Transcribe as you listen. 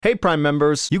Hey, Prime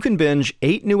members, you can binge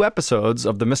 8 new episodes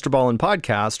of the Mr. Ballin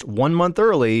podcast 1 month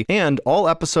early and all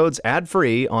episodes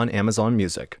ad-free on Amazon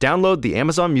Music. Download the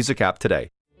Amazon Music app today.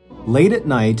 Late at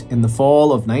night in the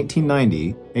fall of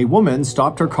 1990, a woman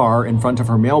stopped her car in front of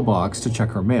her mailbox to check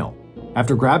her mail.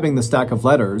 After grabbing the stack of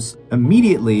letters,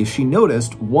 immediately she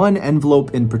noticed one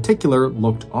envelope in particular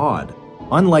looked odd.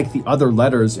 Unlike the other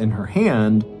letters in her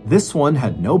hand, this one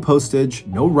had no postage,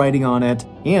 no writing on it,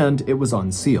 and it was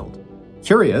unsealed.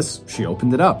 Curious, she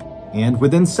opened it up, and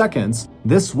within seconds,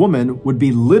 this woman would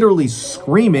be literally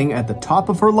screaming at the top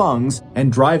of her lungs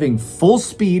and driving full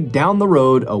speed down the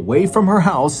road away from her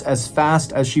house as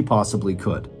fast as she possibly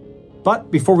could.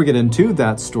 But before we get into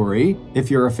that story,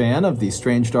 if you're a fan of the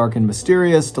strange, dark, and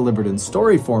mysterious delivered in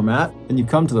story format, then you've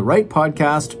come to the right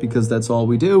podcast because that's all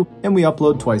we do, and we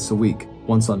upload twice a week,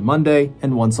 once on Monday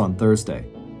and once on Thursday.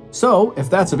 So, if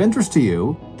that's of interest to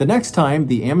you, the next time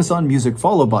the Amazon Music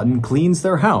follow button cleans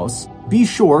their house, be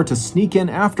sure to sneak in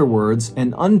afterwards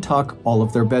and untuck all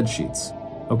of their bed sheets.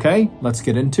 Okay, let's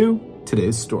get into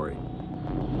today's story.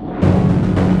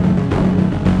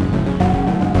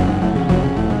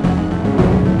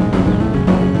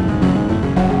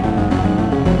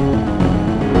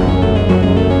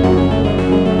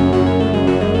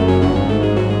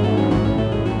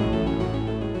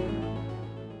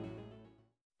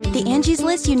 The Angie's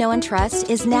List you know and trust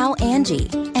is now Angie,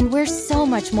 and we're so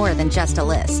much more than just a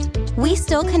list. We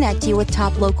still connect you with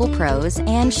top local pros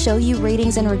and show you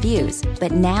ratings and reviews,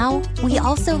 but now we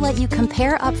also let you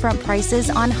compare upfront prices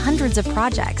on hundreds of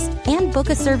projects and book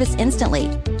a service instantly.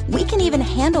 We can even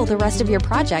handle the rest of your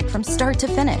project from start to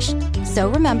finish. So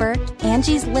remember,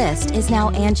 Angie's List is now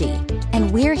Angie,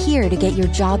 and we're here to get your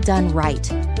job done right.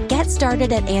 Get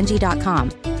started at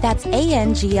Angie.com. That's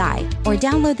ANGI, or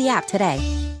download the app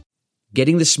today.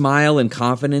 Getting the smile and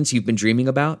confidence you've been dreaming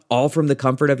about, all from the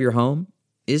comfort of your home,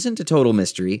 isn't a total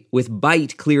mystery with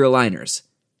Byte clear aligners.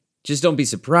 Just don't be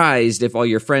surprised if all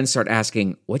your friends start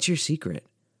asking, "What's your secret?"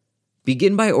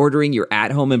 Begin by ordering your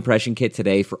at-home impression kit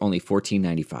today for only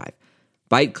 $14.95.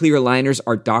 Byte clear aligners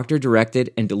are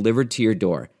doctor-directed and delivered to your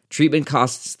door. Treatment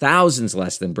costs thousands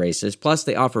less than braces, plus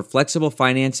they offer flexible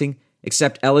financing,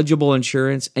 accept eligible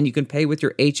insurance, and you can pay with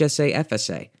your HSA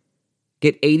FSA.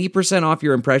 Get 80% off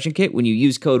your impression kit when you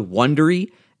use code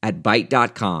WONDERY at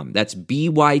Byte.com. That's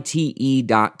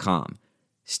BYTE.com.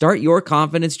 Start your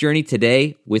confidence journey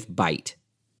today with Byte.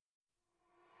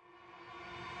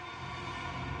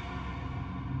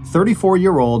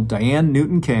 34-year-old Diane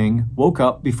Newton King woke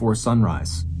up before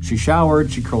sunrise. She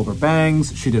showered, she curled her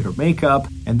bangs, she did her makeup,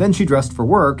 and then she dressed for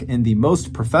work in the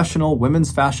most professional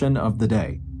women's fashion of the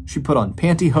day. She put on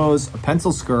pantyhose, a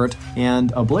pencil skirt,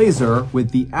 and a blazer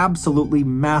with the absolutely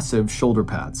massive shoulder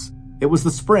pads. It was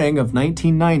the spring of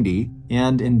 1990,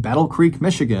 and in Battle Creek,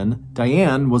 Michigan,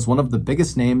 Diane was one of the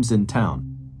biggest names in town.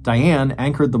 Diane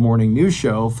anchored the morning news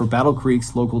show for Battle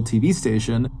Creek's local TV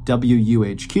station,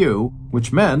 WUHQ,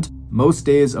 which meant most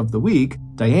days of the week,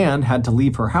 Diane had to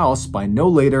leave her house by no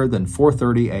later than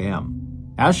 4:30 a.m.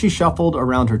 As she shuffled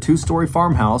around her 2-story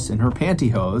farmhouse in her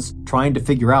pantyhose, trying to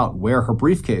figure out where her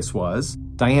briefcase was,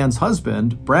 Diane's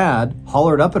husband, Brad,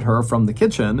 hollered up at her from the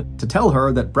kitchen to tell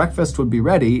her that breakfast would be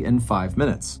ready in 5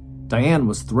 minutes. Diane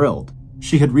was thrilled.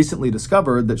 She had recently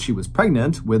discovered that she was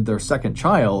pregnant with their second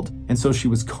child, and so she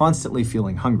was constantly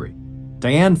feeling hungry.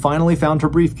 Diane finally found her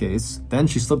briefcase, then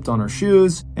she slipped on her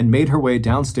shoes and made her way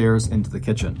downstairs into the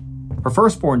kitchen. Her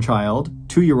firstborn child,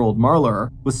 2-year-old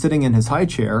Marler, was sitting in his high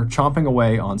chair chomping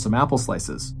away on some apple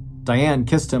slices. Diane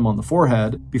kissed him on the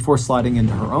forehead before sliding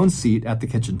into her own seat at the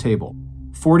kitchen table.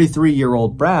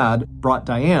 43-year-old Brad brought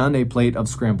Diane a plate of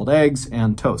scrambled eggs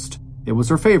and toast. It was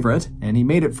her favorite, and he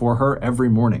made it for her every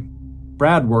morning.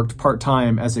 Brad worked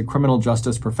part-time as a criminal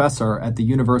justice professor at the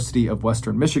University of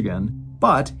Western Michigan,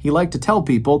 but he liked to tell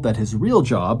people that his real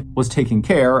job was taking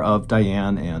care of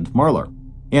Diane and Marler.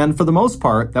 And for the most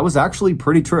part, that was actually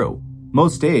pretty true.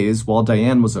 Most days, while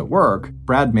Diane was at work,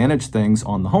 Brad managed things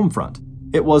on the home front.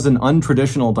 It was an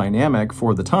untraditional dynamic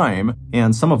for the time,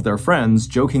 and some of their friends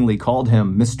jokingly called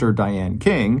him Mr. Diane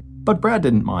King, but Brad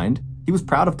didn't mind. He was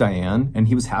proud of Diane, and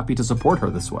he was happy to support her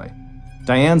this way.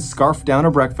 Diane scarfed down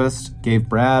her breakfast, gave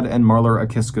Brad and Marler a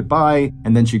kiss goodbye,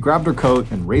 and then she grabbed her coat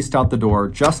and raced out the door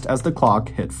just as the clock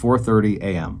hit 4:30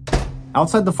 a.m.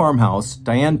 Outside the farmhouse,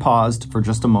 Diane paused for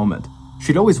just a moment.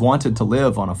 She'd always wanted to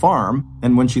live on a farm,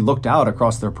 and when she looked out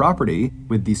across their property,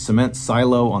 with the cement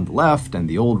silo on the left and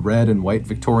the old red and white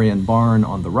Victorian barn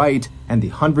on the right, and the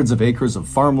hundreds of acres of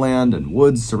farmland and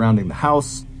woods surrounding the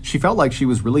house, she felt like she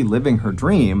was really living her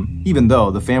dream, even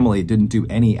though the family didn't do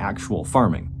any actual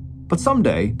farming. But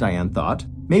someday, Diane thought,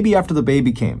 maybe after the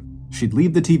baby came, She'd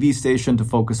leave the TV station to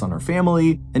focus on her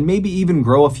family and maybe even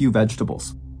grow a few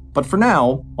vegetables. But for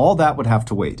now, all that would have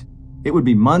to wait. It would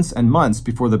be months and months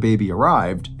before the baby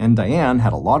arrived, and Diane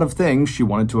had a lot of things she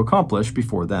wanted to accomplish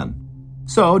before then.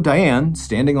 So Diane,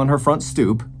 standing on her front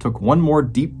stoop, took one more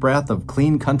deep breath of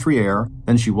clean country air,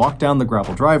 then she walked down the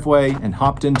gravel driveway and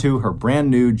hopped into her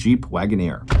brand new Jeep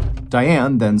Wagoneer.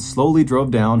 Diane then slowly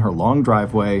drove down her long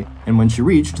driveway, and when she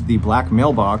reached the black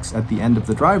mailbox at the end of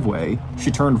the driveway,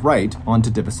 she turned right onto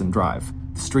Divison Drive,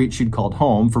 the street she'd called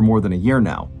home for more than a year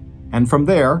now. And from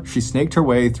there, she snaked her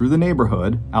way through the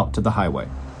neighborhood out to the highway.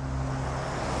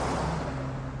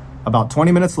 About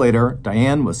 20 minutes later,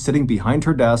 Diane was sitting behind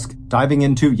her desk, diving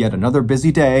into yet another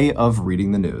busy day of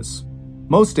reading the news.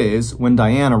 Most days, when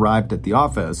Diane arrived at the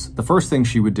office, the first thing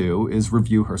she would do is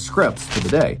review her scripts for the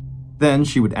day. Then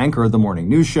she would anchor the morning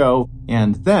news show,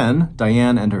 and then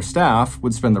Diane and her staff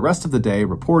would spend the rest of the day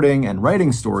reporting and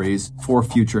writing stories for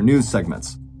future news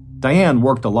segments. Diane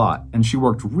worked a lot, and she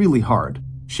worked really hard.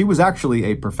 She was actually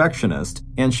a perfectionist,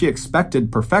 and she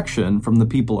expected perfection from the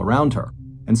people around her.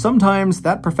 And sometimes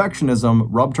that perfectionism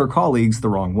rubbed her colleagues the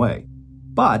wrong way.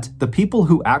 But the people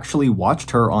who actually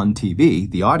watched her on TV,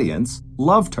 the audience,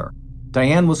 loved her.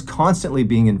 Diane was constantly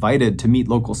being invited to meet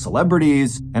local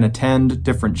celebrities and attend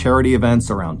different charity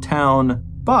events around town.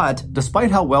 But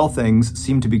despite how well things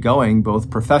seemed to be going both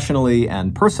professionally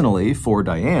and personally for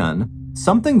Diane,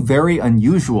 something very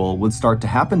unusual would start to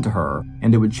happen to her,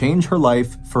 and it would change her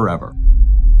life forever.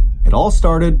 It all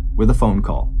started with a phone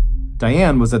call.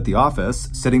 Diane was at the office,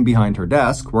 sitting behind her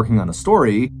desk, working on a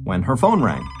story, when her phone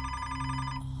rang.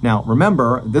 Now,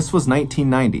 remember, this was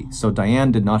 1990, so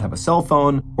Diane did not have a cell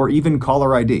phone or even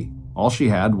caller ID. All she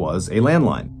had was a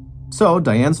landline. So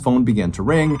Diane's phone began to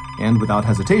ring, and without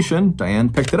hesitation,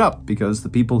 Diane picked it up because the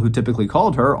people who typically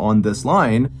called her on this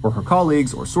line were her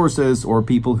colleagues or sources or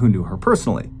people who knew her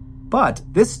personally. But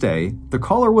this day, the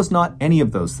caller was not any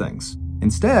of those things.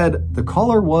 Instead, the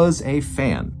caller was a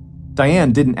fan.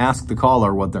 Diane didn't ask the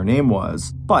caller what their name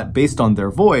was, but based on their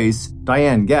voice,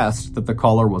 Diane guessed that the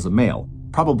caller was a male,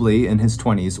 probably in his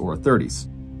 20s or 30s.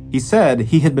 He said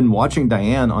he had been watching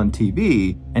Diane on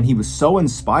TV, and he was so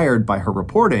inspired by her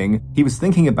reporting, he was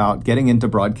thinking about getting into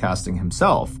broadcasting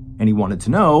himself, and he wanted to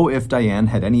know if Diane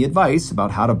had any advice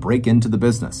about how to break into the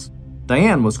business.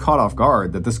 Diane was caught off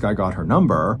guard that this guy got her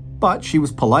number, but she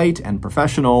was polite and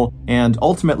professional and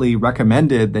ultimately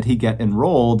recommended that he get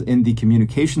enrolled in the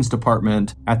communications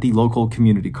department at the local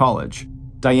community college.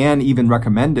 Diane even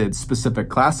recommended specific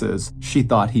classes she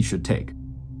thought he should take.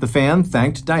 The fan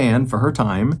thanked Diane for her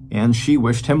time, and she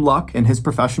wished him luck in his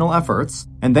professional efforts,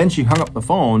 and then she hung up the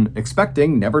phone,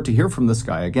 expecting never to hear from this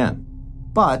guy again.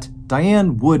 But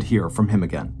Diane would hear from him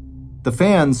again. The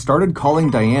fan started calling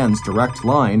Diane's direct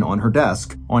line on her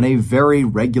desk on a very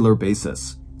regular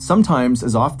basis, sometimes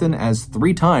as often as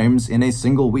 3 times in a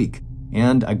single week.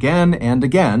 And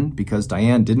again, because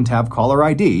Diane didn't have caller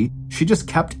ID, she just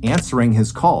kept answering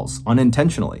his calls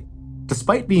unintentionally.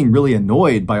 Despite being really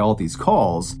annoyed by all these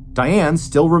calls, Diane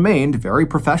still remained very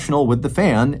professional with the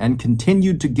fan and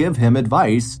continued to give him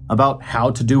advice about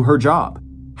how to do her job.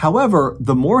 However,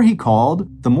 the more he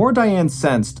called, the more Diane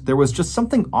sensed there was just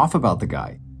something off about the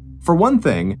guy. For one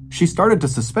thing, she started to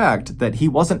suspect that he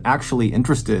wasn't actually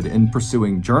interested in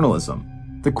pursuing journalism.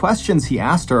 The questions he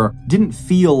asked her didn't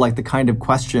feel like the kind of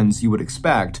questions you would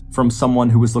expect from someone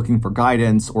who was looking for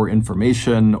guidance or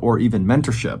information or even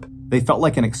mentorship. They felt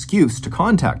like an excuse to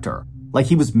contact her, like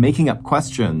he was making up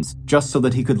questions just so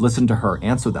that he could listen to her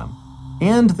answer them.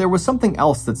 And there was something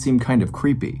else that seemed kind of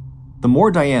creepy. The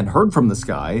more Diane heard from this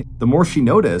guy, the more she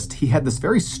noticed he had this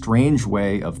very strange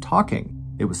way of talking.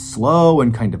 It was slow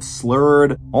and kind of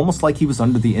slurred, almost like he was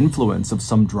under the influence of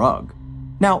some drug.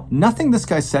 Now, nothing this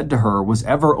guy said to her was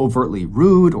ever overtly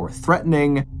rude or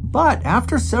threatening, but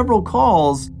after several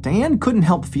calls, Diane couldn't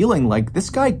help feeling like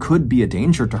this guy could be a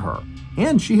danger to her,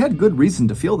 and she had good reason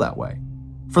to feel that way.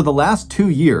 For the last 2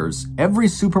 years, every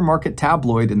supermarket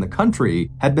tabloid in the country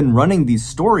had been running these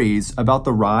stories about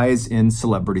the rise in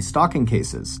celebrity stalking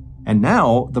cases. And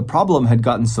now, the problem had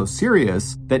gotten so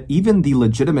serious that even the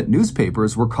legitimate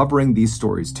newspapers were covering these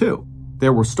stories too.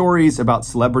 There were stories about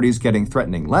celebrities getting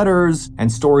threatening letters, and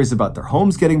stories about their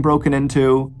homes getting broken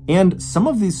into, and some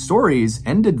of these stories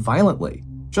ended violently.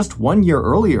 Just 1 year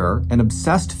earlier, an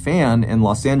obsessed fan in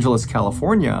Los Angeles,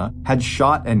 California, had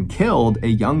shot and killed a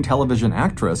young television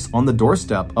actress on the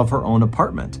doorstep of her own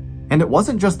apartment. And it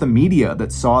wasn't just the media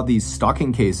that saw these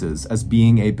stalking cases as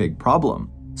being a big problem.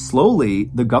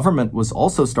 Slowly, the government was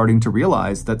also starting to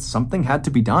realize that something had to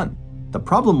be done. The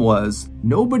problem was,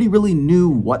 nobody really knew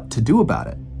what to do about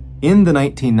it. In the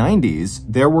 1990s,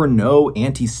 there were no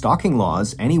anti-stalking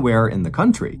laws anywhere in the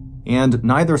country, and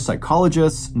neither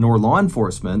psychologists nor law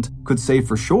enforcement could say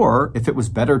for sure if it was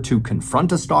better to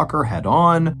confront a stalker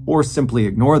head-on or simply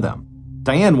ignore them.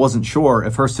 Diane wasn't sure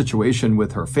if her situation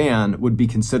with her fan would be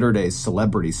considered a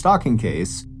celebrity stalking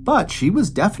case, but she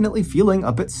was definitely feeling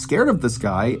a bit scared of this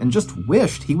guy and just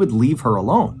wished he would leave her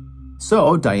alone.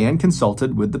 So Diane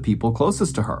consulted with the people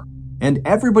closest to her, and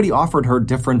everybody offered her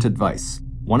different advice.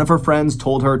 One of her friends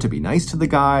told her to be nice to the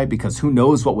guy because who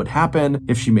knows what would happen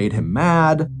if she made him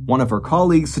mad. One of her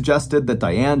colleagues suggested that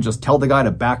Diane just tell the guy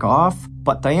to back off,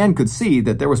 but Diane could see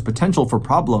that there was potential for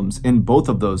problems in both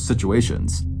of those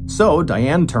situations. So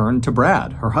Diane turned to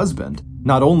Brad, her husband,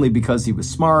 not only because he was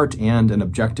smart and an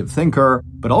objective thinker,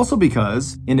 but also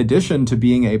because, in addition to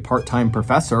being a part-time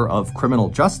professor of criminal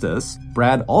justice,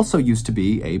 Brad also used to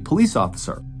be a police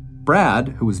officer. Brad,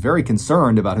 who was very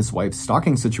concerned about his wife's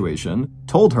stalking situation,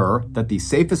 told her that the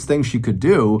safest thing she could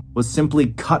do was simply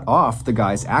cut off the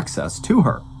guy's access to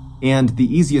her. And the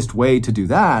easiest way to do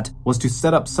that was to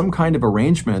set up some kind of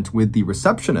arrangement with the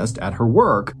receptionist at her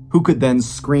work who could then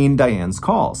screen Diane's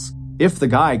calls. If the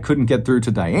guy couldn't get through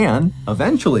to Diane,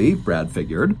 eventually, Brad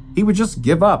figured, he would just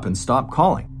give up and stop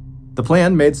calling. The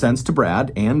plan made sense to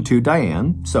Brad and to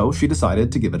Diane, so she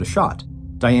decided to give it a shot.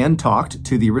 Diane talked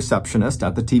to the receptionist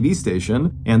at the TV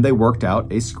station, and they worked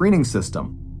out a screening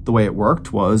system. The way it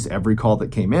worked was every call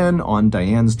that came in on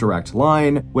Diane's direct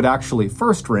line would actually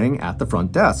first ring at the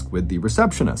front desk with the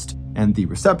receptionist, and the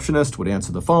receptionist would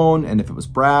answer the phone, and if it was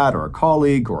Brad or a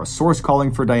colleague or a source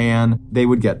calling for Diane, they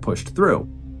would get pushed through.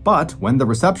 But when the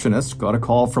receptionist got a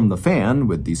call from the fan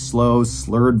with the slow,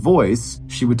 slurred voice,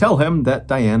 she would tell him that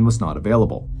Diane was not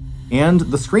available. And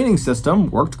the screening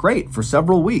system worked great for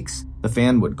several weeks. The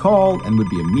fan would call and would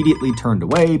be immediately turned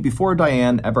away before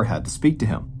Diane ever had to speak to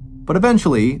him. But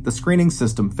eventually, the screening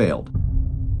system failed.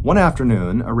 One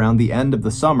afternoon, around the end of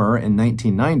the summer in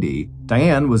 1990,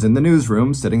 Diane was in the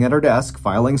newsroom sitting at her desk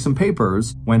filing some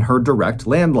papers when her direct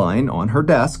landline on her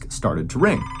desk started to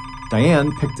ring.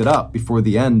 Diane picked it up before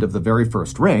the end of the very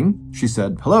first ring. She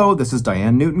said, "Hello, this is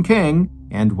Diane Newton King."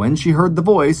 And when she heard the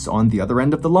voice on the other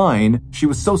end of the line, she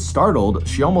was so startled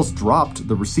she almost dropped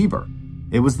the receiver.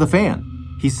 It was the fan.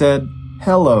 He said,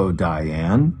 "Hello,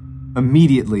 Diane."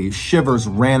 Immediately, shivers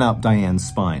ran up Diane's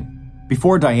spine.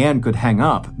 Before Diane could hang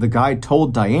up, the guy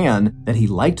told Diane that he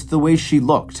liked the way she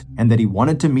looked and that he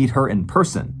wanted to meet her in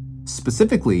person.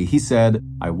 Specifically, he said,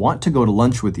 "I want to go to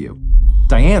lunch with you."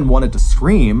 Diane wanted to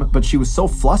scream, but she was so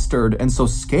flustered and so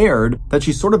scared that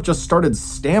she sort of just started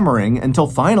stammering until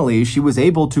finally she was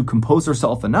able to compose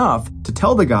herself enough to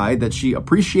tell the guy that she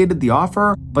appreciated the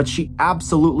offer, but she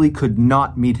absolutely could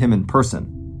not meet him in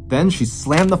person. Then she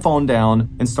slammed the phone down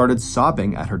and started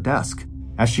sobbing at her desk.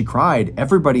 As she cried,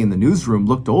 everybody in the newsroom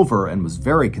looked over and was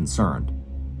very concerned.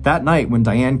 That night, when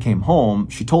Diane came home,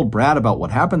 she told Brad about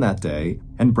what happened that day,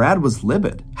 and Brad was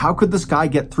livid. How could this guy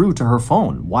get through to her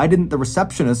phone? Why didn't the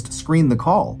receptionist screen the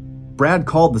call? Brad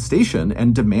called the station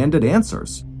and demanded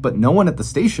answers, but no one at the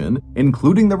station,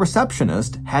 including the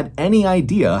receptionist, had any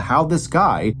idea how this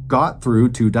guy got through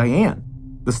to Diane.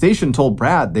 The station told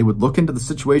Brad they would look into the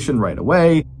situation right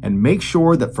away and make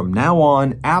sure that from now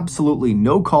on, absolutely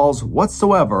no calls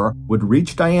whatsoever would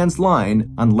reach Diane's line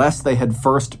unless they had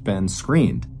first been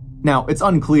screened. Now, it's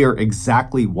unclear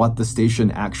exactly what the station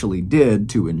actually did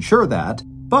to ensure that,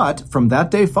 but from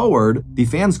that day forward, the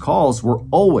fan's calls were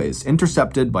always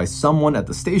intercepted by someone at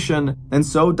the station, and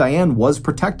so Diane was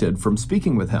protected from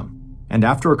speaking with him. And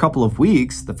after a couple of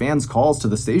weeks, the fan's calls to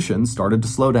the station started to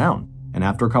slow down. And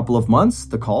after a couple of months,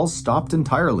 the calls stopped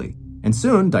entirely. And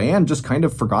soon, Diane just kind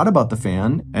of forgot about the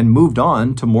fan and moved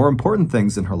on to more important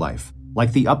things in her life,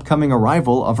 like the upcoming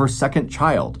arrival of her second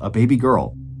child, a baby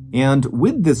girl. And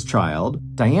with this child,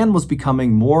 Diane was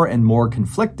becoming more and more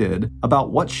conflicted about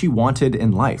what she wanted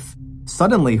in life.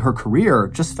 Suddenly, her career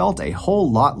just felt a whole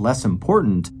lot less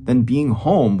important than being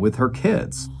home with her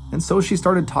kids. And so she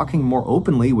started talking more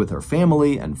openly with her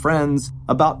family and friends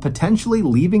about potentially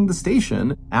leaving the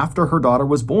station after her daughter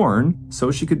was born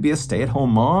so she could be a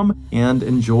stay-at-home mom and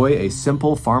enjoy a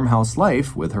simple farmhouse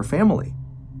life with her family.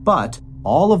 But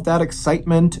all of that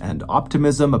excitement and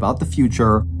optimism about the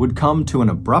future would come to an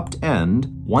abrupt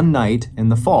end one night in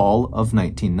the fall of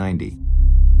 1990.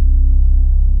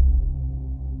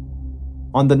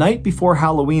 On the night before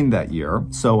Halloween that year,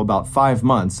 so about 5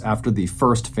 months after the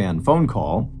first fan phone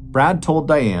call, Brad told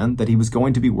Diane that he was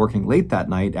going to be working late that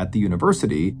night at the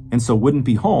university and so wouldn't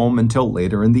be home until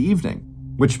later in the evening,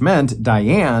 which meant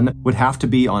Diane would have to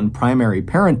be on primary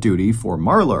parent duty for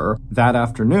Marlar that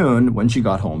afternoon when she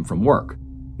got home from work.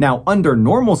 Now, under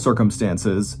normal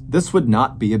circumstances, this would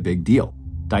not be a big deal.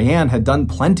 Diane had done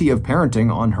plenty of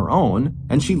parenting on her own,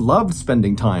 and she loved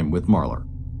spending time with Marlar.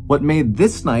 What made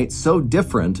this night so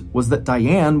different was that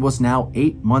Diane was now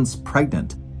 8 months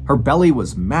pregnant. Her belly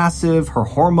was massive, her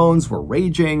hormones were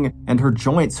raging, and her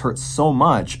joints hurt so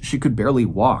much she could barely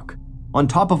walk. On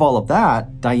top of all of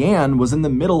that, Diane was in the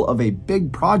middle of a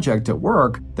big project at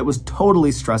work that was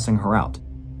totally stressing her out.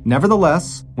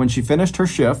 Nevertheless, when she finished her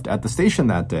shift at the station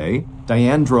that day,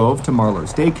 Diane drove to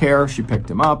Marlar's daycare, she picked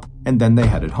him up, and then they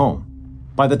headed home.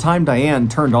 By the time Diane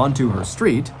turned onto her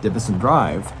street, Divison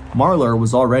Drive, Marlar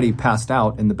was already passed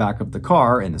out in the back of the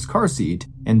car in his car seat,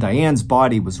 and Diane's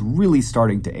body was really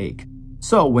starting to ache.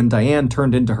 So when Diane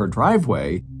turned into her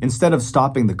driveway, instead of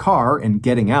stopping the car and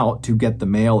getting out to get the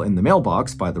mail in the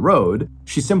mailbox by the road,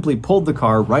 she simply pulled the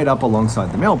car right up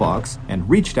alongside the mailbox and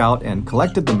reached out and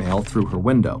collected the mail through her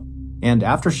window. And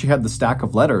after she had the stack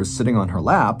of letters sitting on her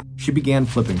lap, she began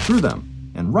flipping through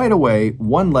them. And right away,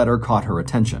 one letter caught her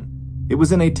attention. It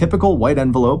was in a typical white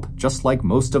envelope, just like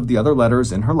most of the other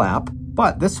letters in her lap,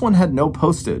 but this one had no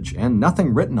postage and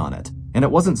nothing written on it, and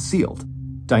it wasn't sealed.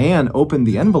 Diane opened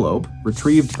the envelope,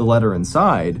 retrieved the letter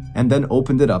inside, and then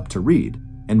opened it up to read,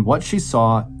 and what she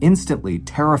saw instantly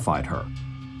terrified her.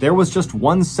 There was just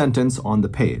one sentence on the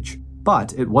page,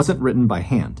 but it wasn't written by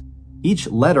hand. Each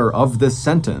letter of this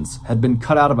sentence had been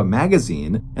cut out of a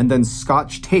magazine and then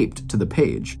scotch taped to the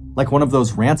page, like one of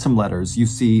those ransom letters you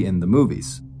see in the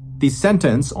movies. The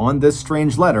sentence on this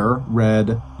strange letter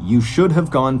read, "You should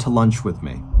have gone to lunch with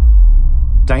me."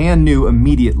 Diane knew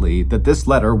immediately that this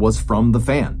letter was from the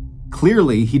fan.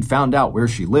 Clearly, he'd found out where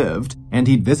she lived, and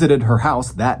he'd visited her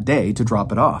house that day to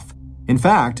drop it off. In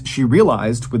fact, she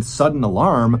realized with sudden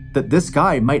alarm that this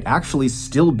guy might actually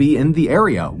still be in the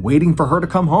area, waiting for her to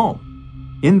come home.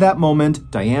 In that moment,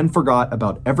 Diane forgot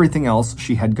about everything else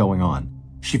she had going on.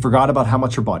 She forgot about how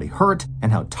much her body hurt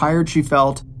and how tired she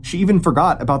felt. She even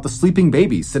forgot about the sleeping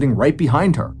baby sitting right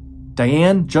behind her.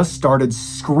 Diane just started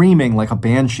screaming like a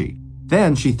banshee.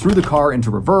 Then she threw the car into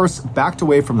reverse, backed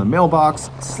away from the mailbox,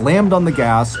 slammed on the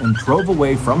gas, and drove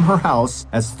away from her house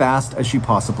as fast as she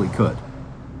possibly could.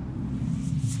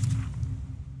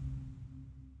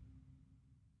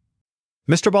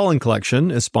 Mr. Ball &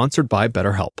 Collection is sponsored by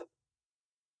BetterHelp.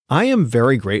 I am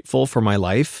very grateful for my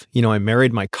life. I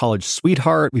married my college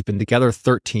sweetheart. We've been together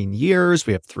 13 years.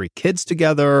 We have 3 kids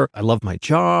together. I love my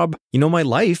job. My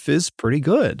life is pretty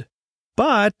good.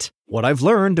 But what I've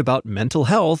learned about mental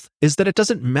health is that it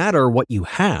doesn't matter what you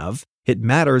have. It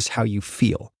matters how you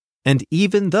feel. And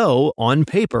even though on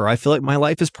paper I feel like my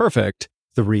life is perfect,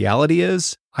 the reality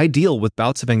is I deal with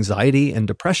bouts of anxiety and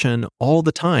depression all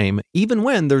the time, even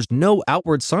when there's no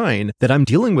outward sign that I'm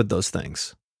dealing with those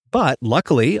things. But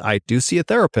luckily, I do see a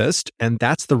therapist, and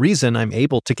that's the reason I'm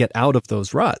able to get out of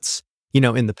those ruts.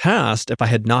 In the past, if I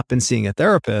had not been seeing a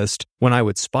therapist, when I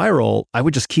would spiral, I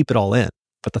would just keep it all in.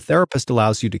 But the therapist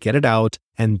allows you to get it out,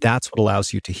 and that's what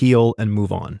allows you to heal and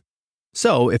move on.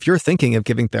 So if you're thinking of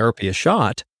giving therapy a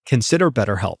shot, consider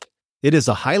BetterHelp. It is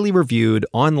a highly reviewed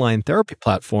online therapy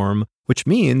platform, which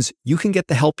means you can get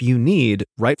the help you need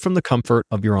right from the comfort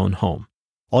of your own home.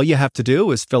 All you have to do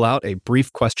is fill out a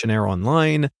brief questionnaire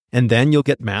online, and then you'll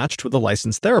get matched with a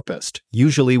licensed therapist,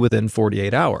 usually within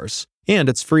 48 hours. And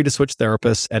it's free to switch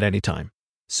therapists at any time.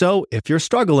 So if you're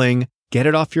struggling, get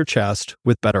it off your chest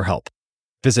with BetterHelp.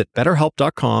 Visit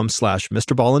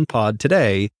BetterHelp.com/MrBallandPod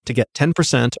today to get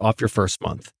 10% off your first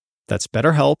month. That's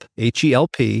BetterHelp,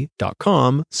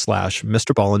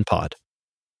 HELP.com/MrBallandPod.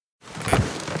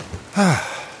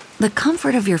 The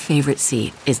comfort of your favorite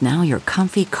seat is now your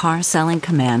comfy car selling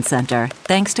command center,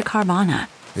 thanks to Carvana.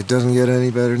 It doesn't get any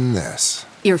better than this.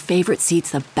 Your favorite seat's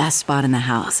the best spot in the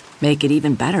house. Make it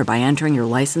even better by entering your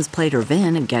license plate or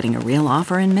VIN and getting a real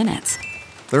offer in minutes.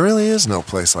 There really is no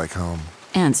place like home.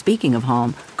 And speaking of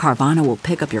home, Carvana will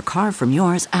pick up your car from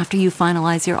yours after you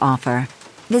finalize your offer.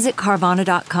 Visit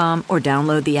Carvana.com or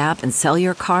download the app and sell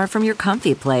your car from your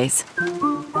comfy place.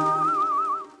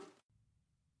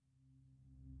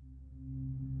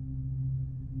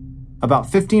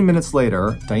 About 15 minutes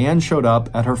later, Diane showed up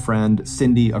at her friend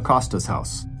Cindy Acosta's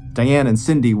house. Diane and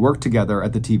Cindy worked together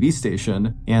at the TV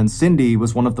station, and Cindy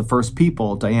was one of the first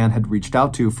people Diane had reached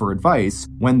out to for advice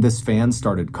when this fan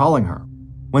started calling her.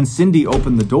 When Cindy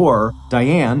opened the door,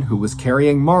 Diane, who was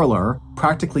carrying Marlar,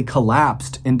 practically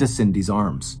collapsed into Cindy's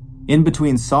arms. In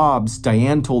between sobs,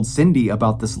 Diane told Cindy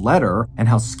about this letter and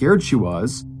how scared she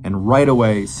was, and right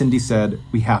away, Cindy said,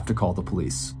 "We have to call the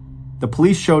police." The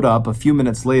police showed up a few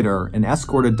minutes later and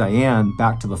escorted Diane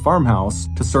back to the farmhouse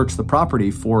to search the property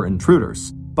for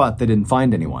intruders, but they didn't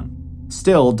find anyone.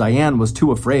 Still, Diane was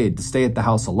too afraid to stay at the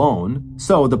house alone,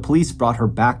 so the police brought her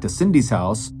back to Cindy's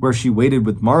house, where she waited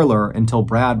with Marler until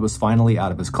Brad was finally out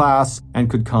of his class and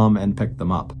could come and pick them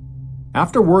up.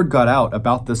 After word got out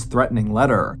about this threatening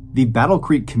letter, the Battle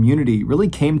Creek community really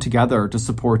came together to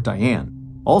support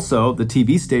Diane. Also, the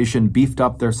TV station beefed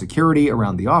up their security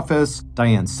around the office,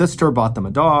 Diane's sister bought them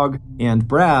a dog, and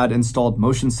Brad installed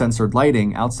motion-censored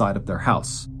lighting outside of their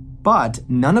house. But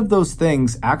none of those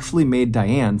things actually made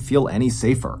Diane feel any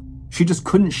safer. She just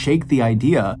couldn't shake the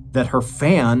idea that her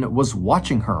fan was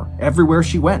watching her everywhere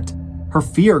she went. Her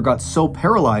fear got so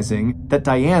paralyzing that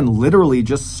Diane literally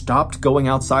just stopped going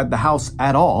outside the house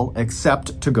at all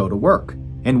except to go to work.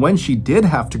 And when she did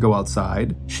have to go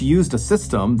outside, she used a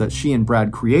system that she and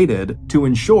Brad created to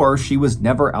ensure she was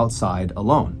never outside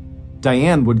alone.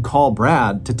 Diane would call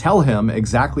Brad to tell him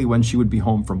exactly when she would be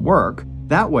home from work.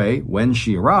 That way, when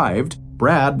she arrived,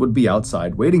 Brad would be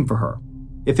outside waiting for her.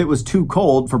 If it was too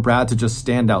cold for Brad to just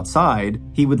stand outside,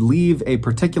 he would leave a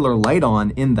particular light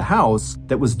on in the house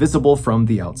that was visible from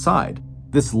the outside.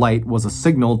 This light was a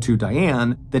signal to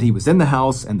Diane that he was in the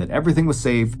house and that everything was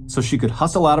safe, so she could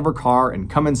hustle out of her car and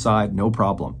come inside no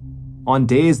problem. On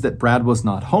days that Brad was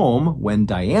not home, when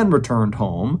Diane returned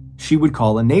home, she would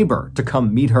call a neighbor to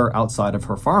come meet her outside of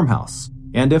her farmhouse.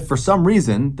 And if for some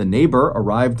reason the neighbor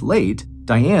arrived late,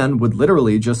 Diane would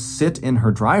literally just sit in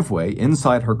her driveway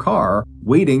inside her car,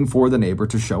 waiting for the neighbor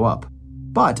to show up.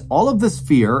 But all of this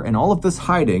fear and all of this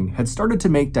hiding had started to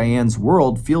make Diane's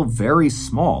world feel very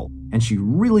small, and she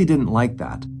really didn't like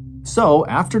that. So,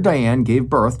 after Diane gave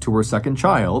birth to her second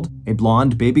child, a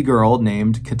blonde baby girl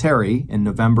named Kateri, in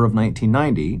November of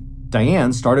 1990,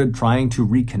 Diane started trying to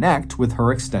reconnect with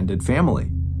her extended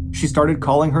family. She started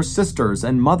calling her sisters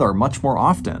and mother much more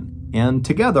often, and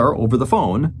together, over the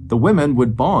phone, the women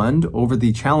would bond over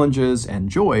the challenges and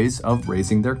joys of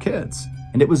raising their kids.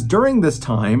 And it was during this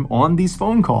time, on these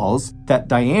phone calls, that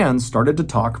Diane started to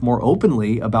talk more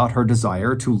openly about her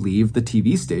desire to leave the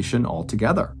TV station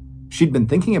altogether. She'd been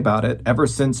thinking about it ever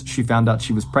since she found out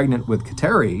she was pregnant with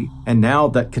Kateri, and now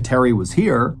that Kateri was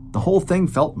here, the whole thing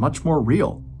felt much more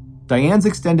real. Diane's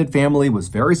extended family was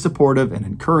very supportive and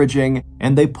encouraging,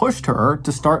 and they pushed her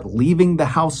to start leaving the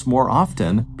house more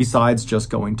often besides just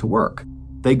going to work.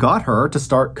 They got her to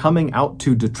start coming out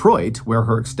to Detroit, where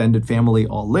her extended family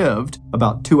all lived,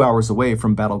 about 2 hours away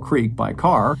from Battle Creek by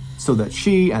car, so that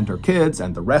she and her kids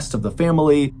and the rest of the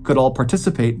family could all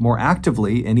participate more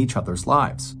actively in each other's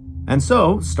lives. And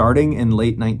so, starting in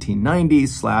late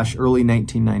 1990/early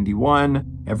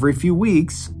 1991, every few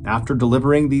weeks, after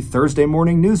delivering the Thursday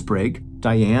morning news break,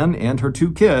 Diane and her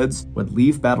 2 kids would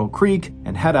leave Battle Creek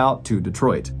and head out to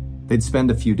Detroit. They'd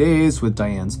spend a few days with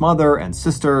Diane's mother and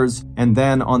sisters, and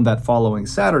then on that following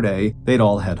Saturday, they'd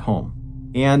all head home.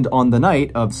 And on the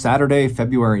night of Saturday,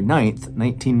 February 9th,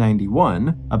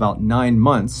 1991, about 9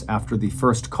 months after the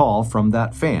first call from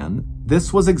that fan,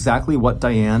 this was exactly what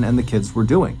Diane and the kids were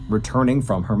doing, returning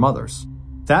from her mother's.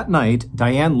 That night,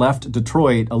 Diane left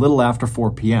Detroit a little after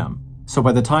 4 p.m. So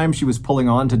by the time she was pulling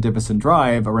on to Divison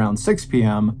Drive around 6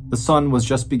 p.m., the sun was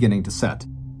just beginning to set.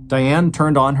 Diane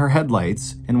turned on her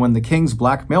headlights, and when the King's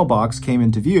black mailbox came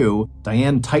into view,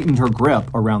 Diane tightened her grip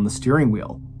around the steering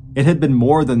wheel. It had been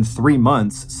more than 3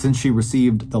 months since she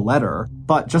received the letter,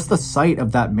 but just the sight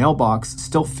of that mailbox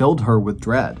still filled her with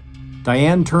dread.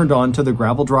 Diane turned onto the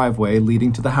gravel driveway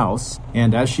leading to the house,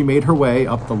 and as she made her way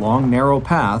up the long, narrow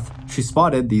path, she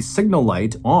spotted the signal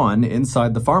light on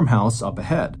inside the farmhouse up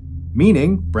ahead,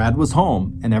 meaning Brad was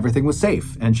home and everything was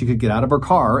safe and she could get out of her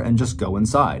car and just go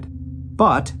inside.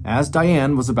 But, as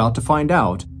Diane was about to find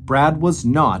out, Brad was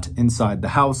not inside the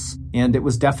house, and it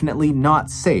was definitely not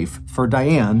safe for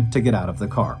Diane to get out of the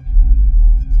car.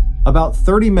 About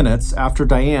 30 minutes after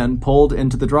Diane pulled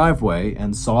into the driveway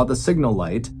and saw the signal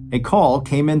light, a call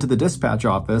came into the dispatch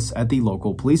office at the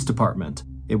local police department.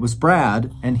 It was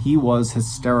Brad, and he was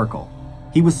hysterical.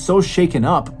 He was so shaken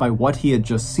up by what he had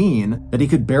just seen that he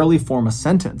could barely form a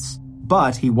sentence.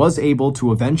 But he was able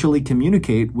to eventually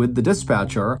communicate with the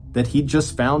dispatcher that he'd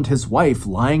just found his wife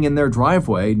lying in their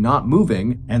driveway, not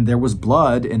moving, and there was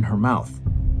blood in her mouth.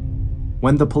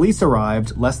 When the police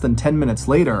arrived less than 10 minutes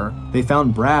later, they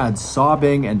found Brad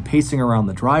sobbing and pacing around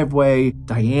the driveway.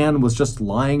 Diane was just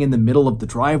lying in the middle of the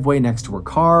driveway next to her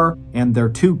car, and their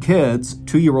 2 kids,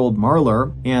 2-year-old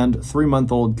Marler and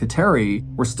 3-month-old Kateri,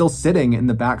 were still sitting in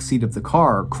the back seat of the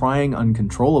car, crying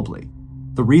uncontrollably.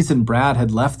 The reason Brad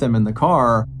had left them in the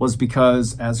car was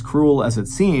because, as cruel as it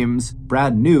seems,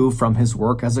 Brad knew from his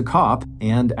work as a cop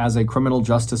and as a criminal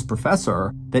justice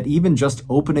professor that even just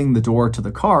opening the door to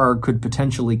the car could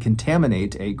potentially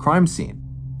contaminate a crime scene.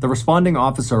 The responding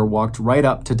officer walked right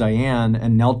up to Diane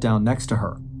and knelt down next to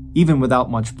her. Even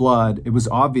without much blood, it was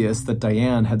obvious that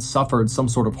Diane had suffered some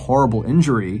sort of horrible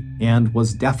injury and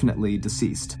was definitely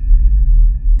deceased.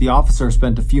 The officer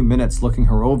spent a few minutes looking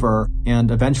her over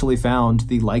and eventually found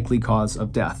the likely cause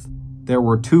of death. There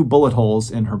were 2 bullet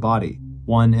holes in her body,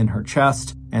 one in her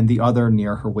chest and the other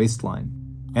near her waistline.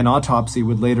 An autopsy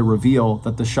would later reveal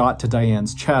that the shot to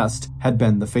Diane's chest had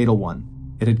been the fatal one.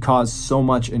 It had caused so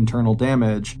much internal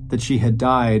damage that she had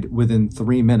died within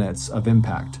 3 minutes of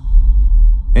impact.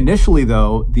 Initially,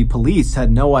 though, the police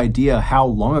had no idea how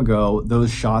long ago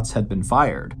those shots had been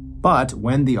fired. But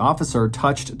when the officer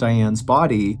touched Diane's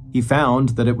body, he found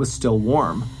that it was still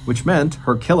warm, which meant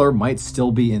her killer might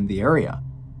still be in the area.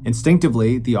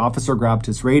 Instinctively, the officer grabbed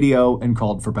his radio and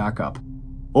called for backup.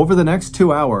 Over the next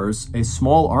 2 hours, a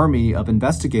small army of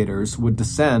investigators would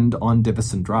descend on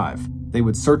Divison Drive. They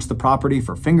would search the property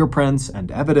for fingerprints and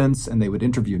evidence, and they would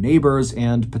interview neighbors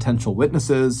and potential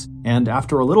witnesses, and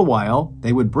after a little while,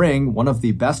 they would bring one of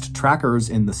the best trackers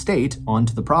in the state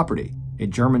onto the property, a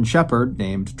German Shepherd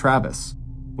named Travis.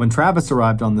 When Travis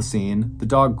arrived on the scene, the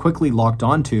dog quickly locked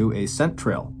onto a scent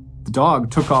trail. The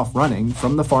dog took off running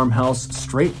from the farmhouse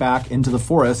straight back into the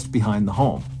forest behind the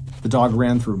home. The dog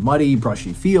ran through muddy,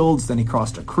 brushy fields, then he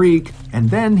crossed a creek, and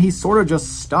then he sort of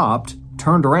just stopped,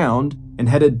 turned around, and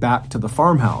headed back to the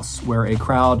farmhouse, where a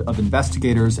crowd of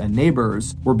investigators and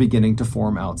neighbors were beginning to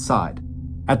form outside.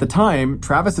 At the time,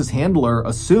 Travis's handler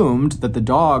assumed that the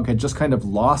dog had just kind of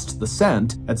lost the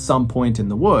scent at some point in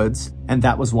the woods, and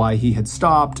that was why he had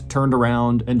stopped, turned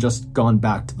around, and just gone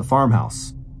back to the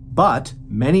farmhouse. But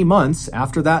many months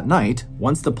after that night,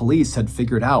 once the police had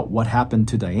figured out what happened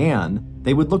to Diane,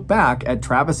 they would look back at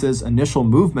Travis's initial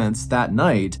movements that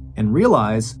night and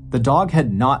realize the dog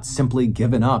had not simply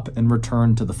given up and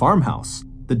returned to the farmhouse.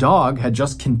 The dog had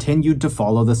just continued to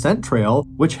follow the scent trail,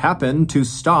 which happened to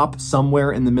stop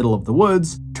somewhere in the middle of the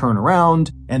woods, turn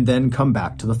around, and then come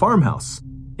back to the farmhouse.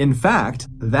 In fact,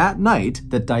 that night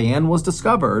that Diane was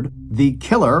discovered, the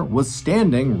killer was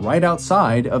standing right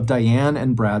outside of Diane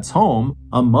and Brad's home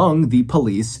among the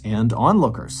police and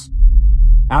onlookers.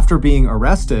 After being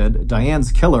arrested,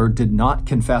 Diane's killer did not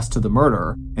confess to the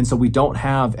murder, and so we don't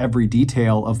have every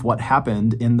detail of what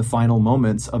happened in the final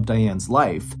moments of Diane's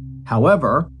life.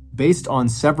 However, based on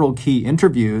several key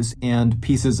interviews and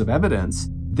pieces of evidence,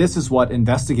 this is what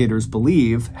investigators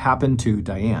believe happened to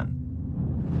Diane.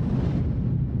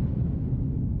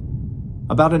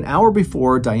 About an hour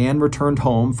before Diane returned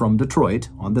home from Detroit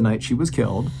on the night she was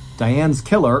killed, Diane's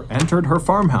killer entered her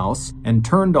farmhouse and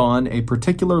turned on a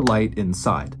particular light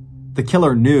inside. The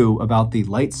killer knew about the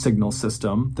light signal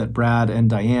system that Brad and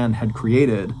Diane had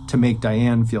created to make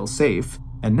Diane feel safe,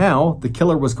 and now the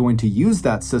killer was going to use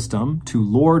that system to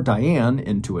lure Diane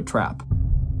into a trap.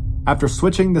 After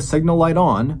switching the signal light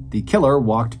on, the killer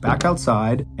walked back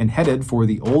outside and headed for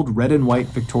the old red and white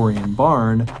Victorian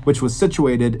barn, which was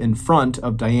situated in front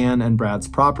of Diane and Brad's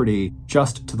property,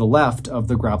 just to the left of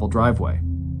the gravel driveway.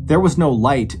 There was no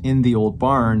light in the old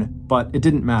barn, but it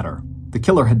didn't matter. The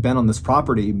killer had been on this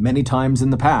property many times in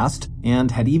the past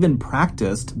and had even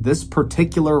practiced this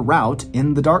particular route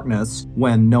in the darkness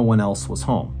when no one else was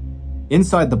home.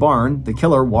 Inside the barn, the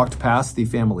killer walked past the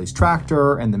family's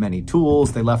tractor and the many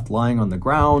tools they left lying on the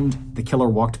ground. The killer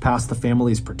walked past the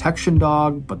family's protection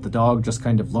dog, but the dog just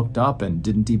kind of looked up and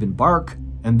didn't even bark.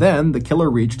 And then the killer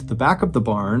reached the back of the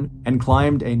barn and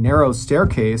climbed a narrow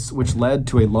staircase which led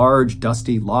to a large,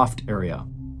 dusty loft area.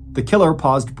 The killer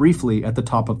paused briefly at the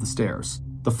top of the stairs.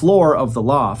 The floor of the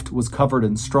loft was covered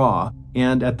in straw,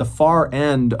 and at the far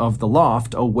end of the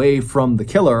loft, away from the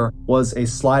killer, was a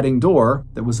sliding door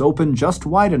that was open just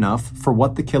wide enough for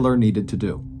what the killer needed to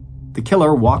do. The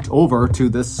killer walked over to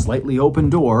this slightly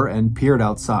open door and peered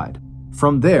outside.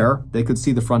 From there, they could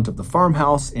see the front of the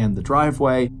farmhouse and the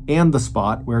driveway and the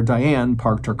spot where Diane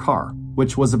parked her car,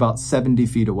 which was about 70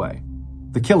 feet away.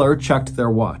 The killer checked their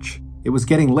watch. It was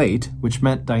getting late, which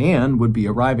meant Diane would be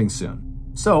arriving soon.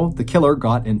 So the killer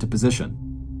got into position.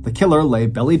 The killer lay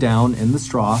belly down in the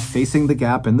straw facing the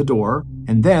gap in the door,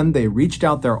 and then they reached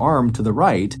out their arm to the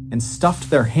right and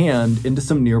stuffed their hand into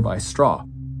some nearby straw.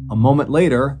 A moment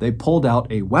later, they pulled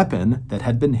out a weapon that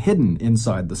had been hidden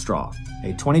inside the straw,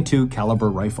 a .22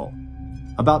 caliber rifle.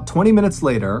 About 20 minutes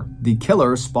later, the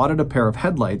killer spotted a pair of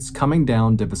headlights coming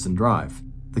down Divison Drive.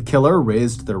 The killer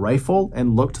raised their rifle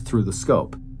and looked through the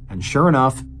scope, and sure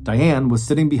enough, Diane was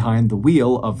sitting behind the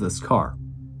wheel of this car.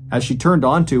 As she turned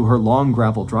onto her long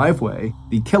gravel driveway,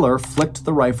 the killer flicked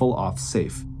the rifle off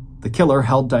safe. The killer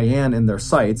held Diane in their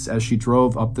sights as she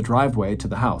drove up the driveway to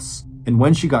the house. and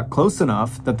when she got close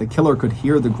enough that the killer could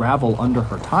hear the gravel under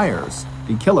her tires,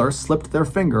 the killer slipped their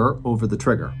finger over the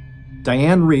trigger.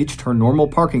 Diane reached her normal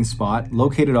parking spot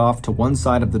located off to one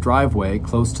side of the driveway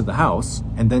close to the house,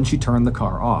 and then she turned the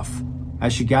car off.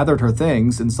 As she gathered her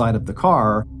things inside of the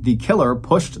car, the killer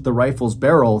pushed the rifle's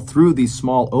barrel through the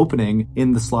small opening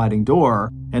in the sliding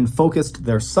door and focused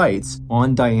their sights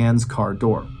on Diane's car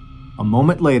door. A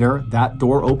moment later, that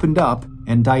door opened up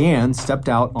and Diane stepped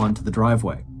out onto the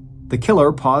driveway. The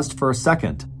killer paused for a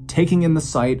second, taking in the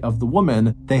sight of the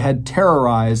woman they had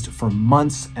terrorized for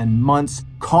months and months,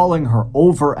 calling her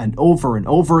over and over and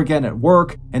over again at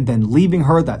work, and then leaving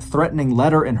her that threatening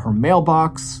letter in her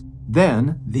mailbox.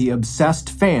 Then, the obsessed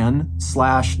fan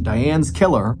 / Diane's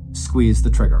killer squeezed the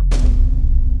trigger.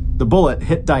 The bullet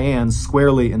hit Diane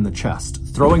squarely in the chest,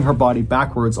 throwing her body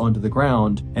backwards onto the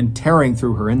ground and tearing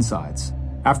through her insides.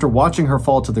 After watching her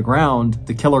fall to the ground,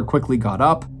 the killer quickly got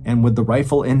up and, with the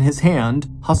rifle in his hand,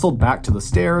 hustled back to the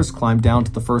stairs, climbed down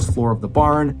to the first floor of the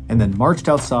barn, and then marched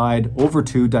outside over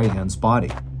to Diane's body.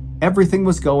 Everything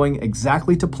was going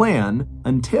exactly to plan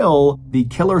until the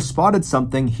killer spotted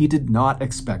something he did not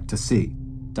expect to see.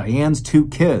 Diane's 2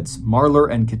 kids,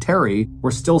 Marler and Kateri,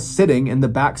 were still sitting in the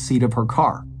back seat of her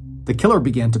car. The killer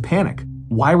began to panic.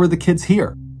 Why were the kids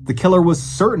here? The killer was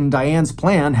certain Diane's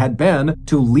plan had been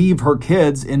to leave her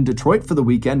kids in Detroit for the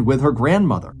weekend with her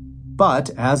grandmother.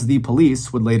 But, as the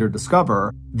police would later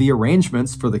discover, the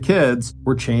arrangements for the kids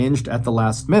were changed at the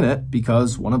last minute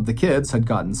because one of the kids had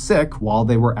gotten sick while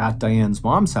they were at Diane's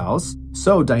mom's house,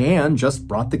 so Diane just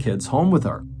brought the kids home with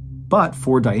her. But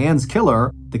for Diane's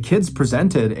killer, the kids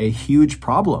presented a huge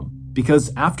problem.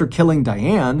 Because after killing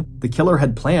Diane, the killer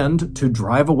had planned to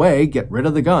drive away, get rid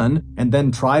of the gun, and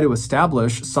then try to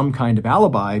establish some kind of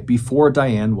alibi before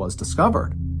Diane was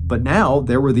discovered. But now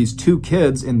there were these 2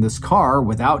 kids in this car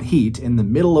without heat in the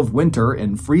middle of winter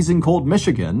in freezing cold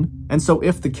Michigan, and so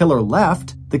if the killer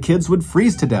left, the kids would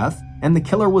freeze to death, and the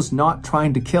killer was not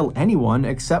trying to kill anyone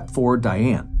except for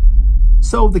Diane.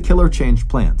 So the killer changed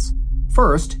plans.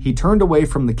 First, he turned away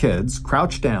from the kids,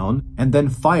 crouched down, and then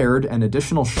fired an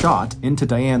additional shot into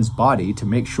Diane's body to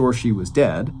make sure she was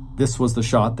dead. This was the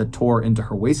shot that tore into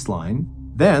her waistline.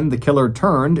 Then the killer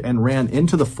turned and ran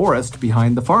into the forest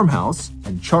behind the farmhouse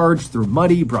and charged through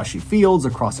muddy, brushy fields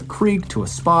across a creek to a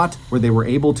spot where they were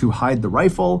able to hide the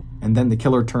rifle, and then the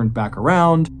killer turned back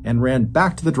around and ran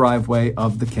back to the driveway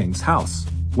of the King's house.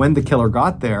 When the killer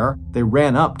got there, they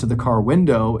ran up to the car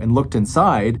window and looked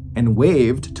inside and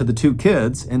waved to the 2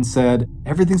 kids and said,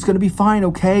 "Everything's gonna be fine,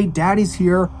 okay? Daddy's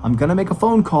here. I'm gonna make a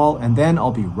phone call and then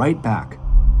I'll be right back."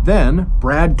 Then,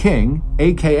 Brad King,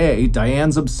 aka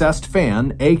Diane's obsessed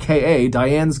fan, aka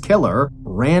Diane's killer,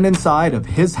 ran inside of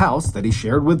his house that he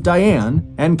shared with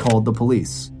Diane and called the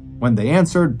police. When they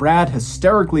answered, Brad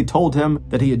hysterically told him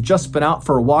that he had just been out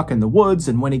for a walk in the woods,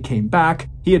 and when he came back,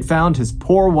 he had found his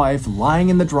poor wife lying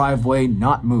in the driveway,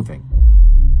 not moving.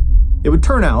 It would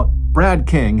turn out Brad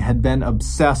King had been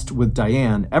obsessed with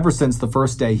Diane ever since the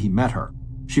first day he met her.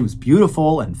 She was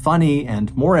beautiful and funny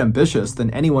and more ambitious than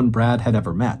anyone Brad had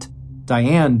ever met.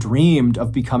 Diane dreamed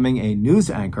of becoming a news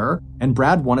anchor, and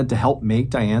Brad wanted to help make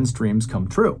Diane's dreams come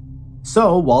true.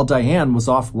 So, while Diane was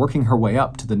off working her way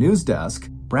up to the news desk,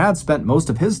 Brad spent most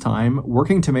of his time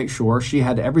working to make sure she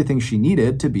had everything she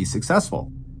needed to be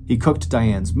successful. He cooked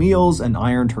Diane's meals and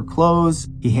ironed her clothes,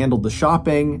 he handled the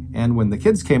shopping, and when the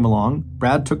kids came along,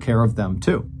 Brad took care of them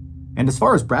too. And as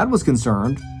far as Brad was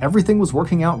concerned, everything was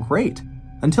working out great.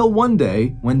 Until one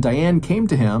day, when Diane came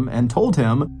to him and told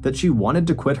him that she wanted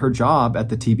to quit her job at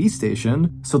the TV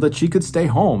station so that she could stay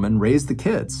home and raise the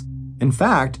kids. In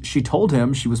fact, she told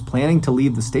him she was planning to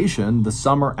leave the station the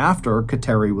summer after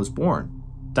Kateri was born.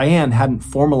 Diane hadn't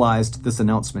formalized this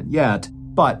announcement yet,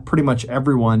 but pretty much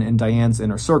everyone in Diane's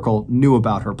inner circle knew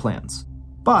about her plans.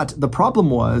 But the problem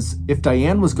was, if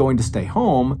Diane was going to stay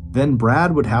home, then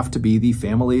Brad would have to be the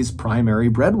family's primary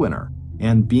breadwinner,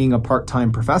 and being a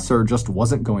part-time professor just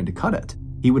wasn't going to cut it.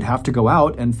 He would have to go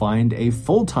out and find a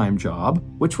full-time job,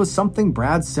 which was something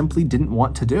Brad simply didn't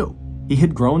want to do. He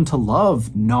had grown to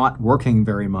love not working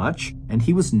very much, and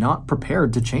he was not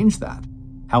prepared to change that.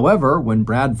 However, when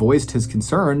Brad voiced his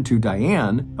concern to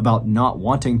Diane about not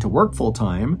wanting to work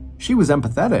full-time, she was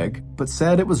empathetic, but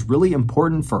said it was really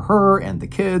important for her and the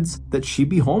kids that she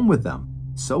be home with them,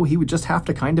 so he would just have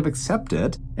to kind of accept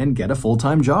it and get a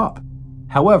full-time job.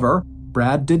 However,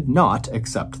 Brad did not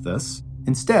accept this.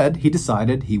 Instead, he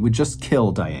decided he would just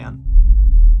kill Diane.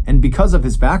 And because of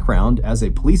his background as a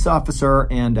police officer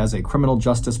and as a criminal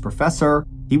justice professor,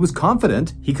 he was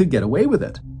confident he could get away with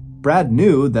it. Brad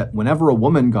knew that whenever a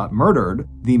woman got murdered,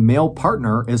 the male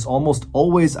partner is almost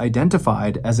always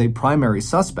identified as a primary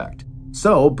suspect,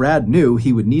 So Brad knew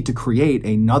he would need to create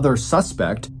another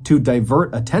suspect to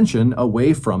divert attention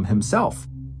away from himself.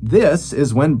 This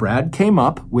is when Brad came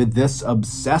up with this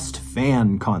obsessed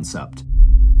fan concept.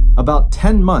 About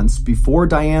 10 months before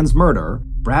Diane's murder,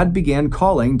 Brad began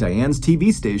calling Diane's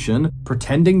TV station,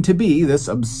 pretending to be this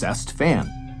obsessed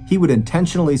fan. He would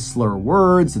intentionally slur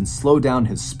words and slow down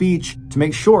his speech to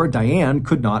make sure Diane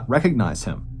could not recognize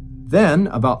him. Then,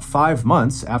 about 5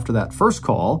 months after that first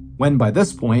call, when by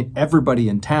this point everybody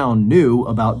in town knew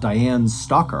about Diane's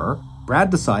stalker, Brad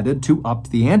decided to up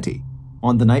the ante.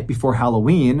 On the night before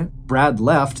Halloween, Brad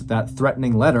left that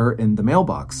threatening letter in the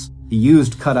mailbox. He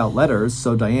used cutout letters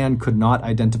so Diane could not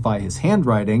identify his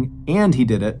handwriting, and he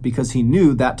did it because he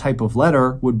knew that type of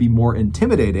letter would be more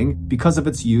intimidating because of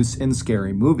its use in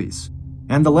scary movies.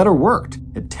 And the letter worked.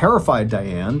 It terrified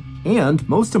Diane, and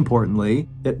most importantly,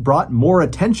 it brought more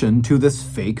attention to this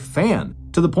fake fan,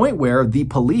 to the point where the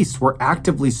police were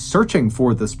actively searching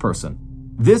for this person.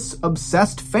 This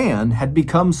obsessed fan had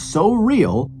become so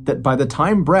real that by the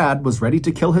time Brad was ready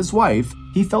to kill his wife,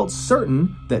 he felt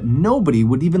certain that nobody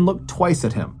would even look twice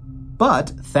at him. But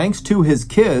thanks to his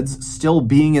kids still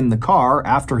being in the car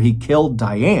after he killed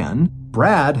Diane,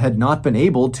 Brad had not been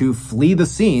able to flee the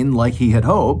scene like he had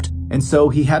hoped, and so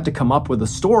he had to come up with a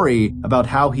story about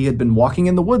how he had been walking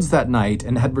in the woods that night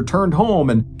and had returned home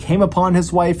and came upon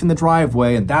his wife in the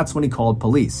driveway, and that's when he called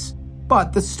police.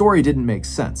 But this story didn't make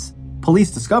sense.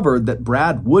 Police discovered that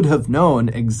Brad would have known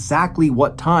exactly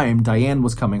what time Diane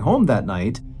was coming home that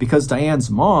night because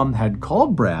Diane's mom had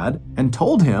called Brad and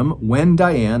told him when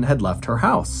Diane had left her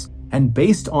house. And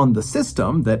based on the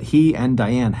system that he and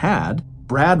Diane had,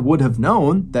 Brad would have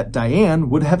known that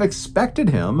Diane would have expected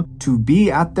him to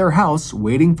be at their house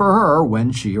waiting for her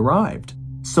when she arrived.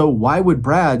 So why would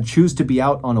Brad choose to be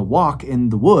out on a walk in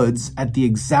the woods at the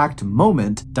exact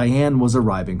moment Diane was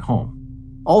arriving home?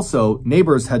 Also,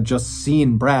 neighbors had just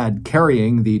seen Brad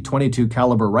carrying the .22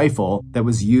 caliber rifle that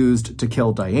was used to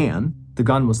kill Diane. The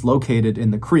gun was located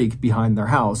in the creek behind their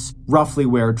house, roughly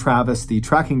where Travis the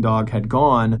tracking dog had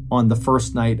gone on the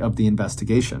first night of the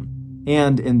investigation.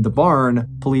 And in the barn,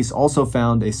 police also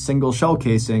found a single shell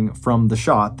casing from the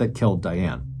shot that killed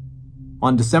Diane.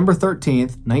 On December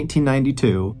 13th,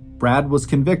 1992, Brad was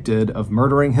convicted of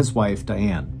murdering his wife,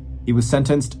 Diane. He was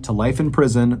sentenced to life in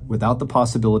prison without the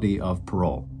possibility of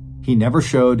parole. He never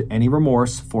showed any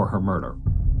remorse for her murder.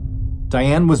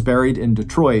 Diane was buried in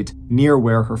Detroit, near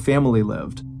where her family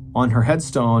lived. On her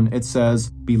headstone, it says,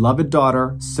 "Beloved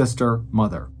daughter, sister,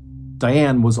 mother."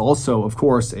 Diane was also, of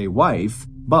course, a wife,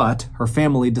 but her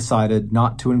family decided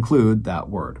not to include that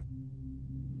word.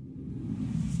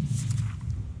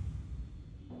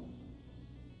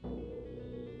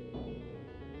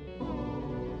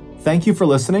 Thank you for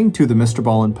listening to the Mr.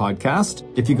 Ballin podcast.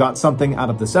 If you got something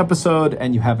out of this episode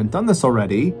and you haven't done this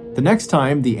already, the next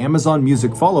time the Amazon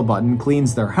Music follow button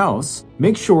cleans their house,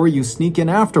 make sure you sneak in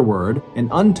afterward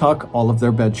and untuck all of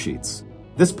their bed sheets.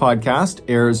 This podcast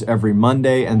airs every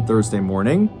Monday and Thursday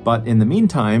morning, but in the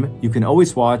meantime, you can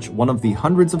always watch one of the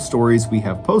hundreds of stories we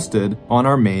have posted on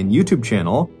our main YouTube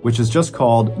channel, which is just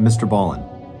called Mr. Ballin.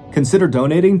 Consider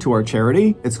donating to our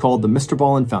charity. It's called the Mr.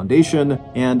 Ballin Foundation,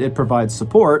 and it provides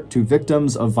support to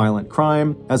victims of violent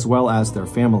crime as well as their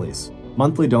families.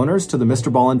 Monthly donors to the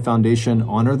Mr. Ballin Foundation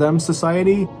Honor Them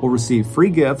Society will receive free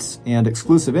gifts and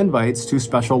exclusive invites to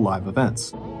special live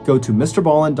events. Go to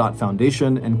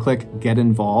mrballin.foundation and click Get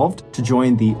Involved to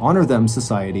join the Honor Them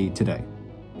Society today.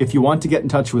 If you want to get in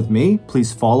touch with me,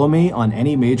 please follow me on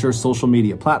any major social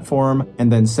media platform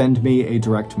and then send me a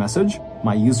direct message.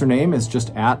 My username is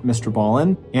just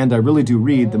 @MrBallin, and I really do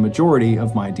read the majority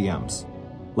of my DMs.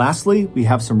 Lastly, we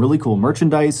have some really cool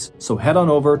merchandise, so head on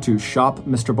over to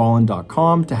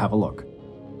shopmrballin.com to have a look.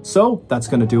 So that's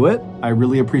going to do it. I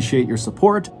really appreciate your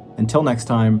support. Until next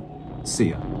time, see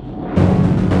ya.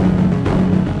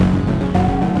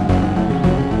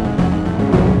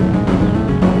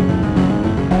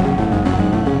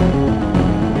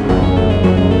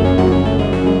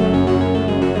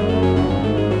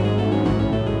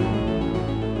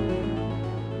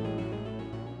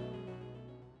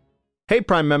 Hey,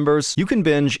 Prime members, you can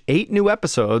binge 8 new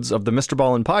episodes of the Mr.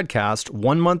 Ballin podcast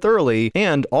 1 month early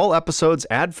and all episodes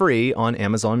ad-free on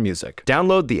Amazon Music.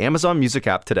 Download the Amazon Music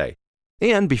app today.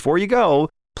 And before you go,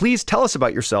 please tell us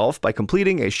about yourself by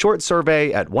completing a short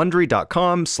survey at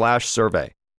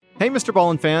Wondery.com/survey. Hey, Mr.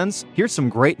 Ballin fans, here's some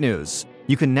great news.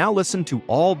 You can now listen to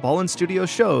all Ballin Studios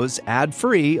shows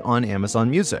ad-free on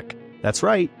Amazon Music. That's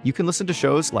right, you can listen to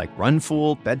shows like Run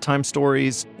Fool, Bedtime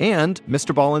Stories, and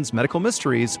Mr. Ballin's Medical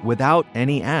Mysteries without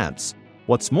any ads.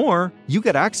 What's more, you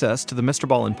get access to the Mr.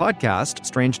 Ballin podcast,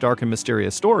 Strange, Dark, and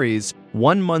Mysterious Stories,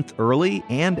 1 month early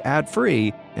and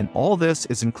ad-free, and all this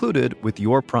is included with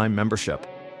your Prime membership.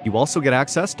 You also get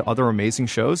access to other amazing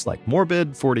shows like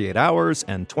Morbid, 48 Hours,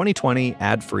 and 2020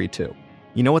 ad-free too.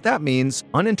 You know what that means?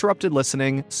 Uninterrupted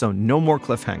listening, so no more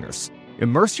cliffhangers.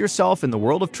 Immerse yourself in the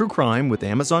world of true crime with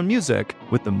Amazon Music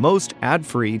with the most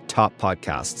ad-free top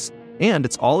podcasts. And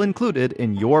it's all included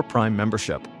in your Prime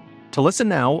membership. To listen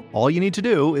now, all you need to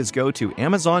do is go to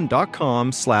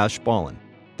amazon.com/Ballin.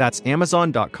 That's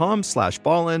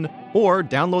amazon.com/Ballin, or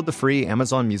download the free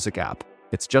Amazon Music app.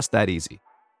 It's just that easy.